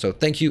there. So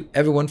thank you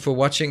everyone for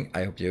watching.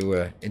 I hope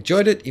you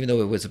enjoyed it, even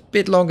though it was a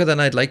bit longer than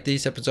I'd like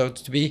these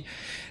episodes to be.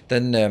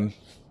 Then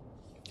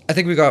I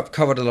think we got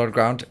covered a lot of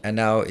ground, and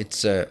now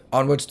it's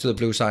onwards to the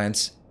blue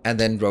science, and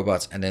then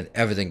robots, and then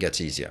everything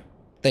gets easier.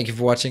 Thank you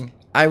for watching.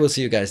 I will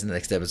see you guys in the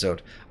next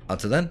episode.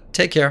 Until then,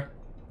 take care,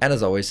 and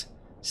as always,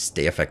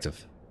 stay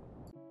effective.